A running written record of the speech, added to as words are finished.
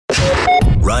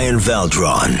Ryan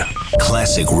Valdron,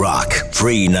 Classic Rock,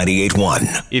 Free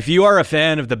 98.1. If you are a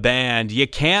fan of the band, you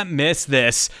can't miss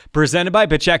this. Presented by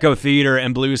Pacheco Theatre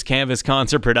and Blues Canvas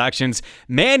Concert Productions,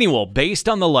 Manuel, based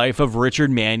on the life of Richard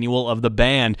Manuel of the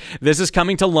band. This is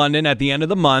coming to London at the end of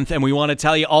the month, and we want to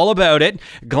tell you all about it.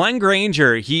 Glenn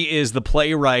Grainger, he is the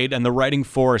playwright and the writing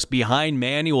force behind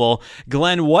Manuel.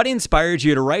 Glenn, what inspired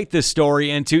you to write this story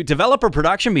and to develop a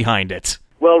production behind it?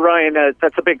 Well, Ryan,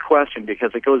 that's a big question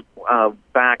because it goes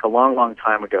back a long, long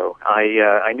time ago.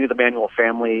 I knew the Manuel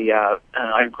family.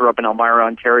 I grew up in Elmira,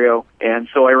 Ontario, and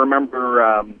so I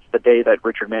remember the day that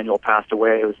Richard Manuel passed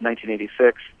away. It was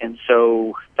 1986, and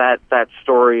so that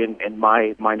story and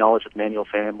my knowledge of the Manuel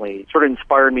family sort of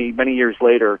inspired me many years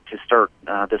later to start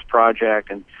this project.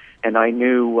 And I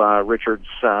knew Richard's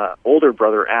older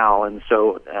brother, Al, and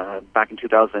so back in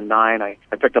 2009, I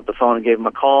picked up the phone and gave him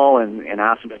a call and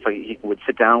asked him if he would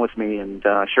sit down with me and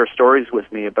share stories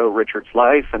with me about Richard's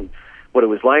life and what it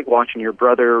was like watching your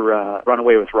brother run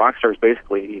away with rock stars,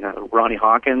 basically, Ronnie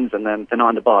Hawkins, and then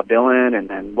on to Bob Dylan, and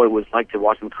then what it was like to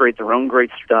watch them create their own great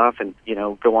stuff and,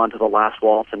 go on to The Last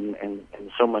Waltz and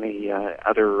so many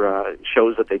other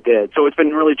shows that they did. So it's been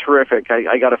really terrific.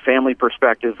 I got a family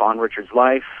perspective on Richard's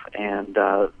life, and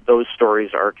those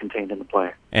stories are contained in the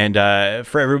play. And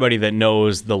for everybody that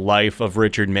knows the life of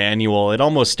Richard Manuel, it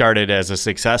almost started as a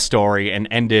success story and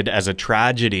ended as a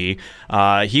tragedy.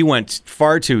 He went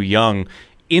far too young.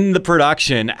 In the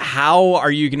production, how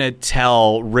are you going to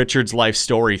tell Richard's life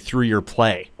story through your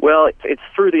play? Well, it's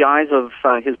through the eyes of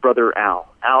his brother, Al.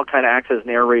 Al kind of acts as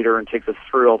narrator and takes us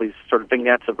through all these sort of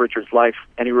vignettes of Richard's life,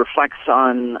 and he reflects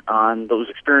on those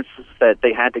experiences that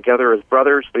they had together as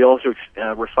brothers. But he also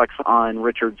reflects on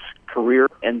Richard's career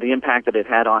and the impact that it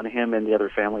had on him and the other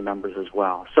family members as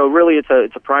well. So really, it's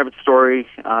a private story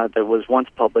that was once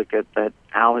public that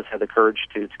Al has had the courage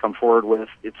to come forward with.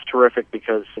 It's terrific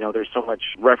because there's so much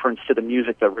reference to the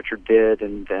music that Richard did,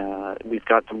 and we've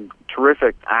got some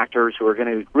terrific actors who are going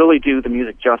to really do the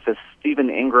music justice. Stephen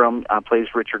Ingram plays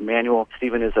Richard Manuel.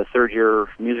 Stephen is a third-year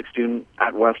music student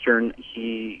at Western.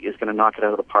 He is going to knock it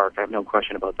out of the park. I have no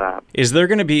question about that. Is there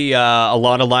going to be a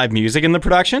lot of live music in the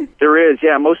production? There is,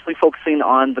 yeah, mostly focusing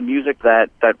on the music that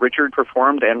Richard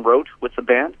performed and wrote with the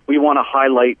band. We want to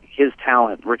highlight his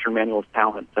talent, Richard Manuel's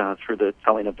talent, through the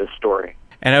telling of this story.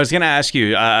 And I was going to ask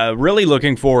you, really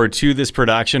looking forward to this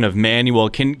production of Manuel.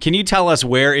 Can you tell us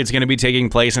where it's going to be taking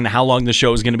place and how long the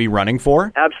show is going to be running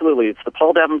for? Absolutely. It's the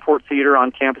Paul Davenport Theatre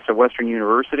on campus at Western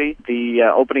University. The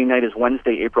opening night is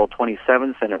Wednesday, April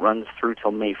 27th, and it runs through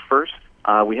till May 1st.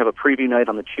 We have a preview night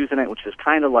on the Tuesday night, which is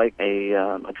kind of like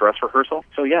a dress rehearsal.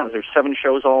 So yeah, there's 7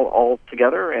 shows all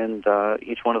together, and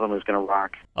each one of them is going to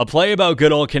rock. A play about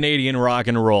good old Canadian rock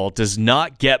and roll does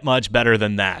not get much better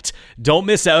than that. Don't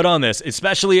miss out on this,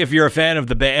 especially if you're a fan of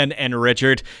the band and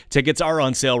Richard. Tickets are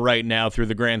on sale right now through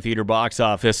the Grand Theatre box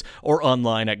office or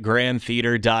online at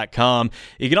grandtheatre.com.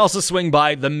 You can also swing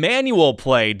by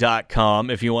themanuelplay.com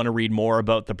if you want to read more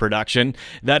about the production.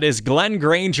 That is Glenn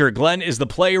Grainger. Glenn is the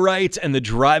playwright and the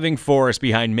driving force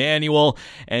behind Manuel.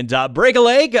 And break a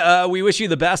leg. We wish you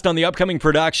the best on the upcoming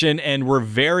production, and we're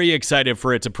very excited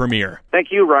for it to premiere. Thank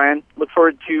you, Ryan. Look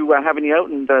forward to having you out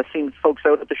and seeing folks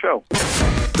out at the show.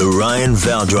 The Ryan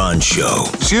Valdron Show.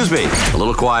 Excuse me. A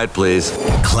little quiet, please.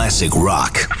 Classic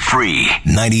Rock. Free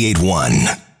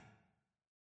 98.1.